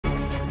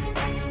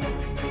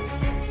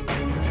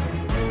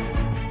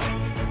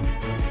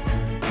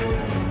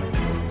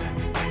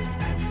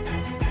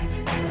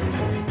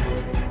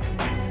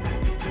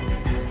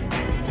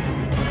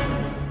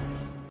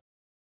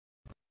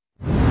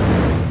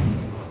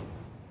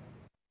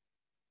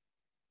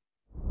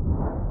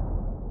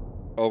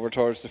Over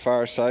towards the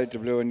far side, the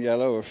blue and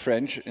yellow of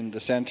French. In the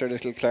centre,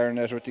 Little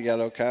Clarinet with the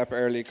yellow cap.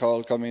 Early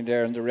Call coming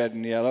there in the red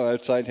and yellow.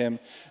 Outside him,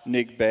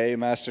 Nick Bay,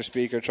 Master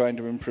Speaker, trying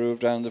to improve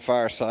down the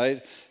far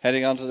side.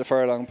 Heading onto the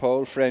furlong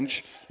pole,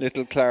 French,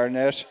 Little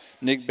Clarinet.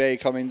 Nick Bay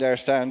coming there,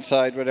 stand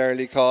side with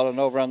Early Call, and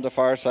over on the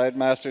far side,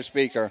 Master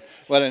Speaker.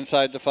 Well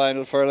inside the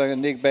final furlong,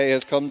 and Nick Bay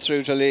has come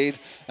through to lead,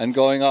 and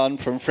going on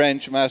from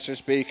French, Master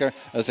Speaker,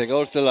 as they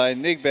go to the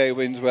line. Nick Bay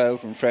wins well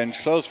from French,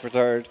 close for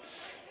third,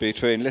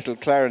 between Little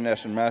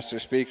Clarinet and Master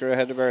Speaker,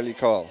 ahead of Early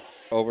Call.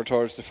 Over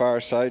towards the far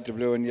side, the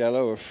blue and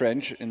yellow of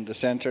French. In the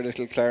centre,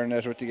 Little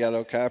Clarinet with the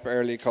yellow cap.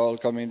 Early Call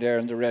coming there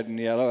in the red and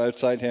yellow.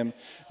 Outside him,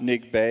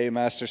 Nick Bay,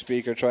 Master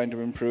Speaker, trying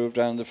to improve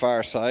down the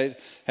far side.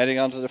 Heading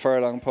onto the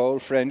furlong pole,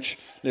 French,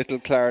 Little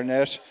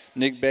Clarinet.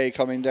 Nick Bay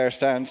coming there,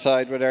 stand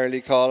side with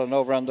Early Call, and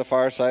over on the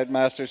far side,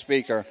 Master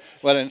Speaker.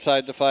 Well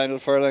inside the final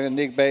furlong, and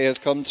Nick Bay has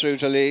come through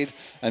to lead,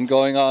 and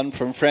going on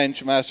from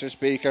French, Master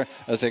Speaker,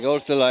 as they go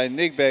to the line.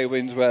 Nick Bay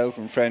wins well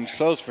from French,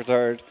 close for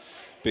third,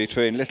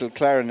 between Little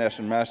Clarinet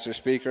and Master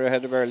Speaker,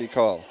 ahead of Early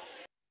Call.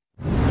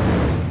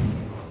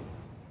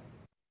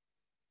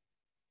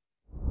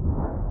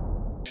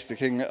 The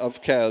King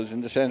of Kells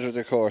in the centre of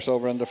the course.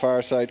 Over on the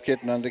far side,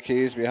 Kitten on the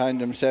keys.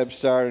 Behind him, Seb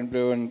Star in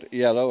blue and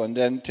yellow. And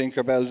then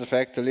Tinkerbell's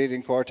Effect, the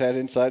leading quartet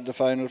inside the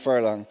final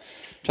furlong.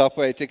 Top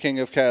weight, the King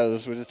of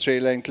Kells with a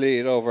 3-length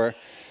lead over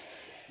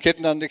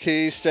Kitten on the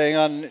keys, staying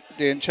on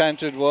the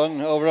Enchanted One.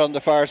 Over on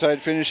the far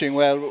side, finishing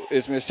well,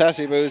 is Miss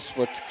Sassy Boots,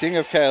 but King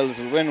of Kells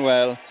will win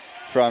well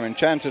from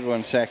Enchanted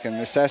One second.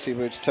 Miss Sassy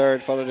Boots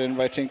third, followed in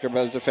by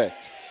Tinkerbell's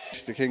Effect.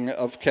 The King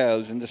of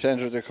Kells in the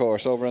centre of the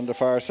course. Over on the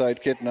far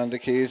side, Kitten on the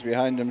keys.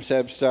 Behind him,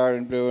 Seb Star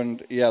in blue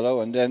and yellow.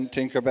 And then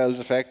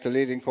Tinkerbell's Effect, the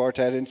leading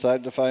quartet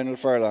inside the final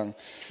furlong.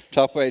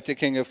 Top weight, the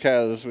King of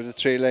Kells with a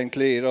 3-length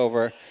lead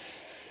over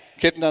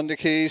Kitten on the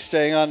keys,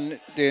 staying on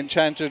the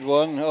Enchanted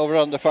One. Over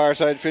on the far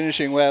side,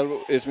 finishing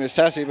well, is Miss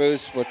Sassy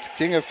Boots, but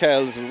King of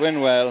Kells will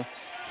win well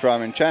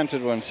from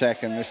Enchanted One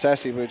second. Miss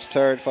Sassy Boots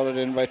third, followed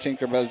in by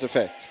Tinkerbell's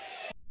Effect.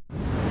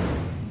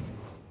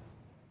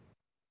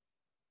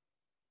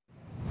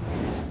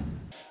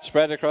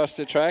 Spread across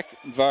the track,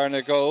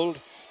 Varna Gold,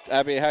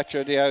 Abbey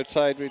Hatcher the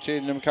outside,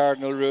 between them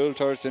Cardinal Rule,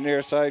 towards the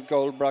near side,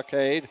 Gold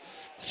Brocade.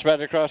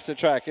 Spread across the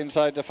track,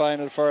 inside the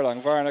final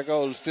furlong, Varna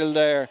Gold still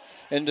there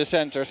in the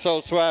centre. So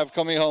Suave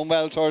coming home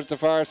well towards the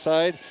far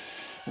side,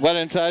 well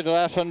inside the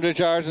last 100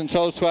 yards, and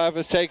So Suave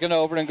has taken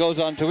over and goes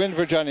on to win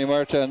for Johnny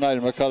Murta and Niall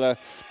McCullough.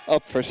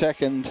 Up for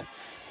second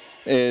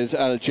is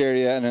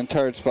Algeria, and in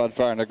third spot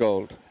Varna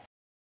Gold.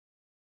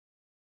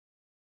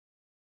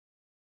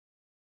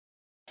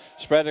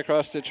 Spread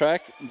across the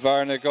track,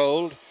 Varna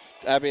Gold,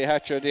 Abbey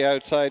Hatcher the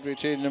outside,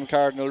 between them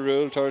Cardinal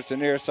Rule, towards the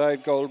near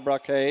side, Gold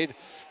Brocade.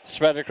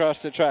 Spread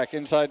across the track,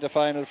 inside the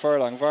final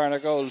furlong, Varna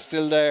Gold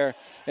still there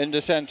in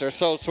the centre.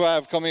 So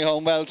Suave coming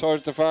home well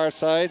towards the far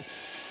side,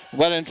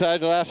 well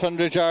inside the last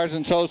 100 yards,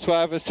 and So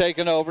Suave has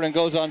taken over and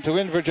goes on to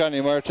win for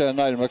Johnny Murta and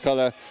Niall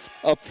McCullough.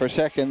 Up for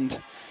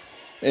second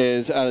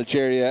is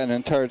Algeria, and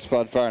in third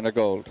spot Varna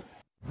Gold.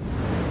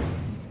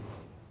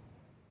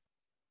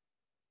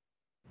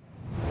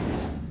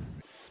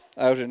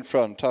 Out in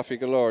front, Toffee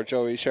Galore,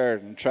 Joey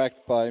Sheridan,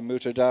 tracked by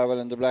Muta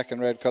Dowell in the black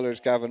and red colours,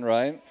 Gavin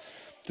Ryan.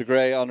 The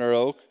grey Honor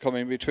Oak,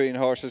 coming between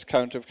horses,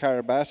 Count of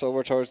Carabas,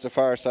 over towards the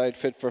far side,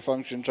 Fit for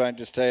Function, trying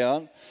to stay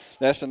on.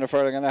 Less than a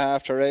furlong and a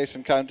half to race,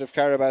 and Count of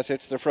Carabas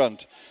hits the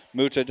front.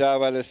 Muta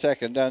Dowell is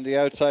second. Down the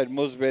outside,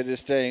 Musbid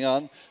is staying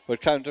on, but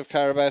Count of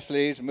Carabas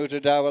leads. Muta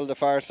Dowell, the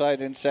far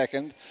side, in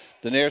second.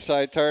 The near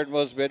side, third,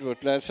 Musbid,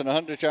 with less than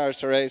 100 yards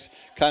to race.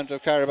 Count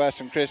of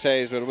Carabas and Chris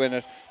Hayes will win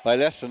it by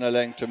less than a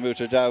length to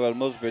Muta Dowell.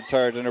 Musbid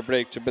third, and a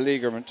break to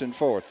Beleaguerment in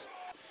fourth.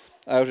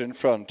 Out in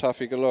front,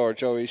 Toffee Galore,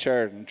 Joey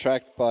Sheridan,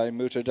 tracked by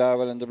Muta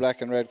Dowell in the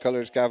black and red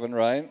colours, Gavin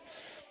Ryan.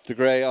 The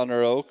grey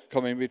Honor Oak,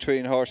 coming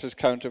between horses,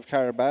 Count of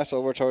Carabas,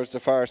 over towards the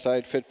far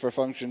side, Fit for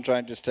Function,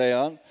 trying to stay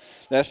on.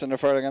 Less than a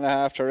furlong and a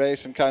half to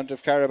race, and Count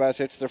of Carabas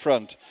hits the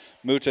front.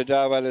 Muta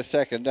Dowell is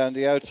second. Down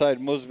the outside,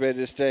 Musbid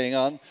is staying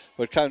on,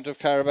 but Count of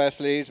Carabas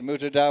leads.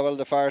 Muta Dowell,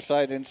 the far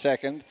side, in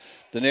second.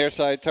 The near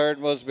side, third,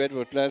 Musbid,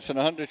 with less than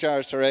 100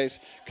 yards to race.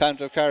 Count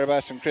of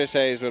Carabas and Chris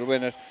Hayes will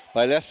win it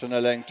by less than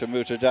a length to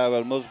Muta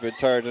Dowell. Musbid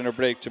third, and a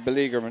break to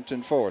Beleaguerment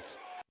in fourth.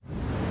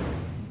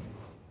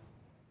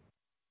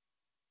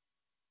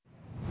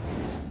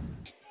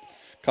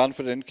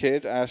 Confident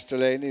Kid, Ash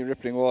Delaney,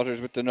 Rippling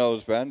Waters with the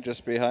noseband.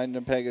 Just behind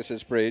them,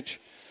 Pegasus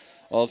Bridge.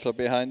 Also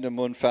behind them,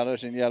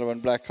 Moonfallet in yellow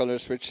and black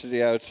colours, switch to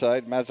the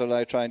outside.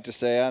 Mazzolai trying to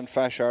stay on.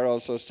 Fashar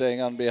also staying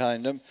on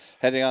behind them.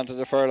 Heading on to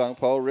the furlong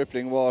pole,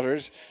 Rippling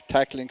Waters,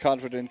 tackling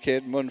Confident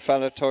Kid.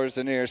 Moonfallet towards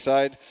the near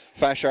side.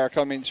 Fashar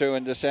coming through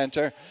in the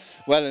centre.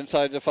 Well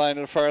inside the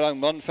final furlong.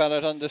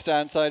 Moonfallet on the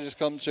stand side has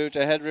come through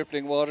to head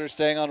Rippling Waters.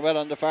 Staying on well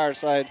on the far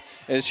side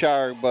is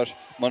Sharg, but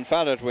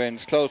Moonfallet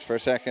wins, close for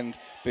second,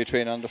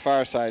 between on the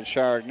far side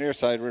Sharg, near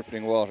side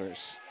Rippling Waters.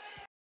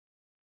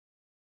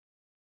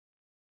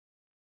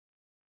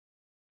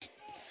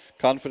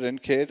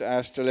 Confident Kid,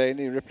 Ash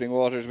Delaney, Rippling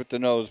Waters with the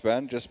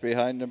noseband. Just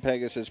behind them,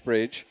 Pegasus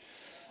Bridge.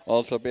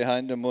 Also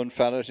behind them,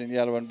 Moonfallet in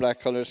yellow and black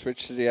colours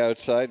switch to the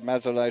outside.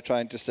 Mazzolai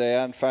trying to stay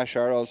on.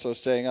 Fashar also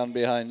staying on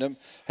behind them.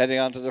 Heading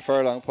on to the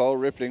furlong pole,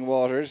 Rippling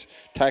Waters.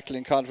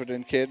 Tackling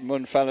Confident Kid.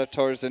 Moonfallet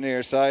towards the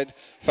near side.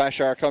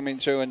 Fashar coming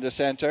through in the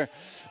centre.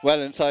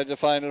 Well inside the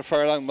final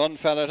furlong.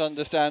 Moonfallet on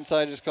the stand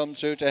side has come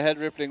through to head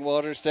Rippling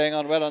Waters. Staying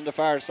on well on the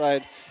far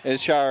side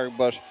is Sharg,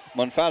 but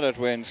Moonfallet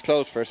wins.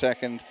 Close for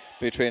second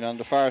between on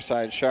the far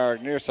side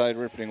Sharg, near side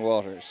Rippling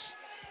Waters.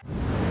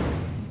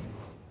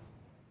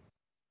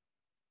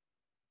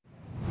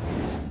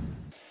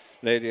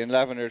 Lady in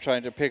Lavender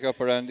trying to pick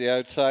up around the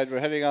outside. We're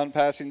heading on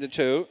passing the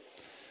two.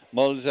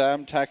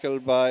 Mulzam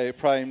tackled by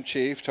Prime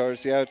Chief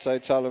towards the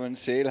outside. Solomon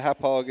Seal.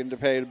 Hapog in the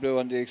pale blue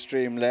on the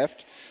extreme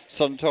left.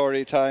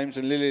 Suntory Times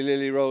and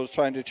Lily Rose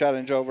trying to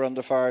challenge over on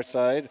the far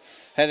side.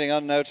 Heading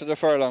on now to the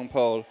furlong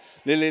pole.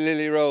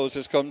 Lily Rose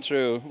has come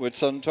through with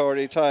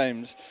Suntory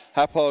Times.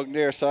 Hapog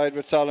near side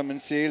with Solomon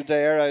Seal.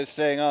 Daera is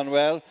staying on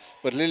well,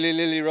 but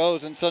Lily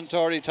Rose and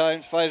Suntory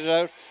Times fight it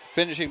out.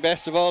 Finishing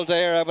best of all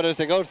Daera, but as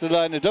they go to the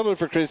line, a double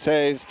for Chris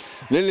Hayes.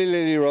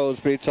 Lily Rose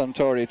beats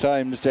Suntory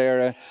Times,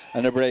 Daera,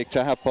 and a break to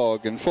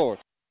Hapog in fourth.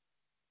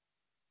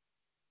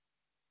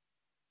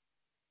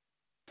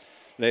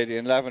 Lady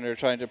in Lavender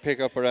trying to pick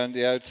up around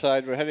the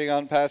outside. We're heading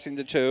on passing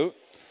the two.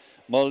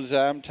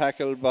 Mulzam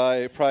tackled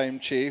by Prime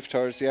Chief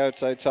towards the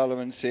outside.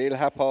 Solomon Seal.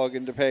 Hapog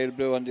in the pale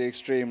blue on the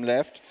extreme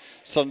left.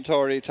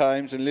 Suntory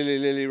Times and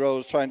Lily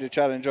Rose trying to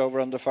challenge over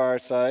on the far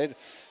side.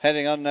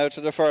 Heading on now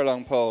to the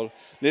furlong pole.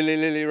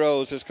 Lily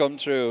Rose has come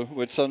through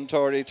with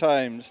Suntory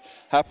Times.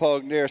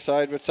 Hapog near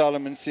side with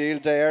Solomon Seal.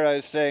 Daera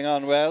is staying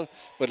on well,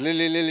 but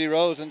Lily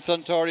Rose and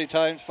Suntory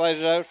Times fight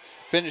it out.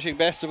 Finishing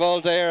best of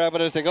all Daera,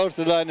 but as they go to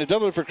the line, a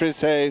double for Chris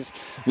Hayes.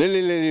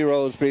 Lily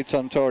Rose beats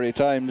Suntory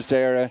Times,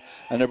 Daera,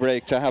 and a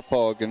break to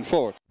Hapog in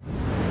fourth.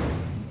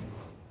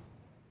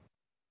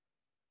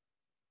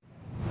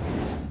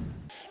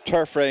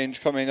 Turf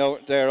Range coming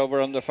out there over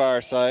on the far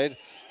side.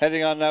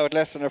 Heading on now at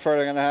less than a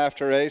furlong and a half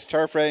to race.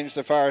 Turf Range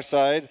the far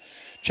side.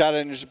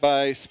 Challenged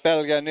by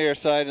Spelga near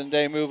side, and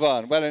they move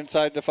on. Well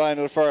inside the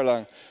final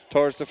furlong.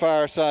 Towards the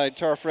far side,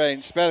 Turf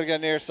Range.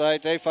 Spelga near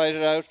side. They fight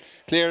it out.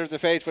 Clear of the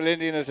Faithful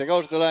Indian as they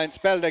go to the line.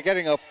 Spelga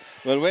getting up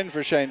will win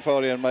for Shane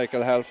Foley and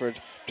Michael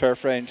Halford.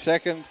 Turf Range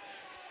second.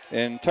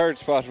 In third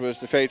spot was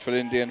the Faithful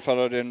Indian,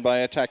 followed in by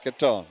Attack at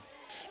Dawn.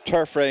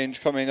 Turf Range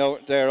coming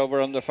out there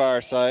over on the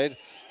far side.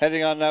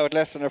 Heading on now at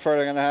less than a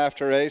furlong and a half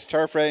to race.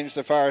 Turf Range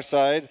the far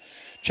side.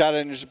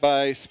 Challenged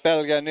by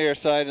Spelga near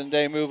side, and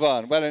they move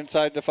on. Well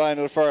inside the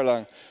final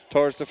furlong.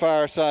 Towards the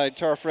far side,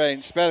 Turf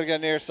Range.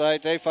 Spelga near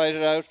side. They fight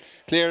it out.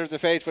 Clear of the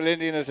Faithful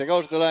Indian as they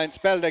go to the line.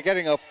 Spelga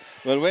getting up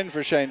will win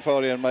for Shane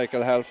Foley and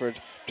Michael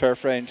Halford.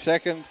 Turf Range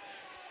second.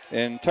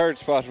 In third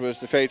spot was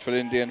the Faithful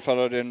Indian,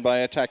 followed in by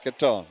Attack at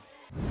Dawn.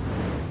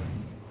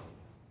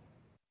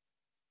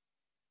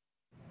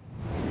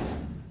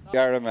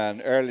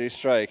 Yarraman, early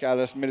strike.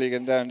 Alice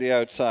Milligan down the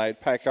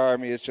outside. Pack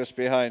Army is just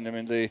behind him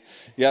in the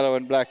yellow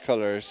and black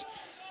colours.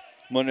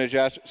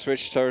 Munajat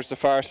switched towards the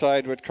far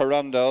side with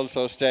Coronda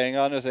also staying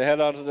on as they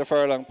head onto the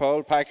furlong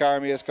pole. Pack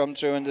Army has come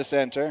through in the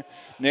centre.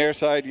 Near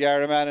side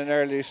Yarraman, an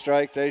early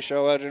strike. They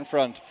show out in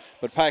front.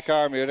 But Pack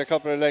Army with a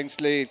couple of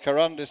lengths lead.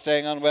 Coronda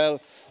staying on well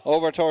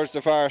over towards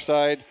the far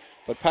side.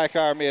 But Pack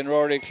Army and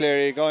Rory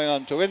Cleary going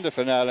on to win the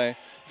finale.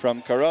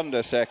 From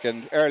Coronda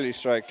second, early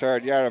strike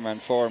third,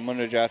 Yarraman 4,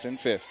 Munajat in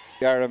fifth.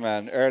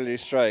 Yarraman, early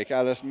strike.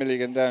 Alice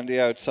Milligan down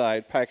the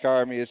outside. Pack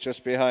Army is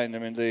just behind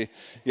him in the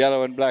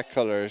yellow and black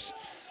colours.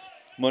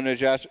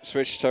 Munajat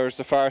switched towards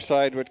the far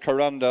side with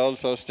Coronda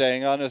also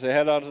staying on as they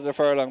head onto the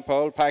furlong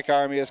pole. Pack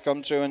Army has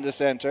come through in the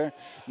centre.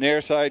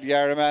 Near side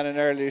Yarraman, an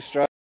early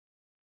strike.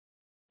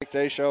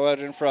 They show out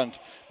in front.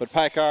 But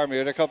Pack Army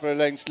with a couple of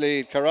lengths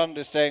lead.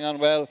 Coronda staying on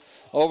well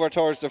over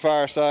towards the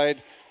far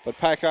side. But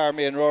Pack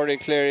Army and Rory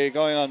Cleary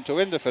going on to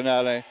win the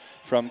finale.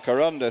 From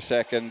Coronda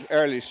second,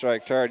 early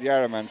strike third,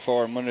 Yarraman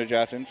 4,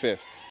 Munajat in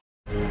fifth.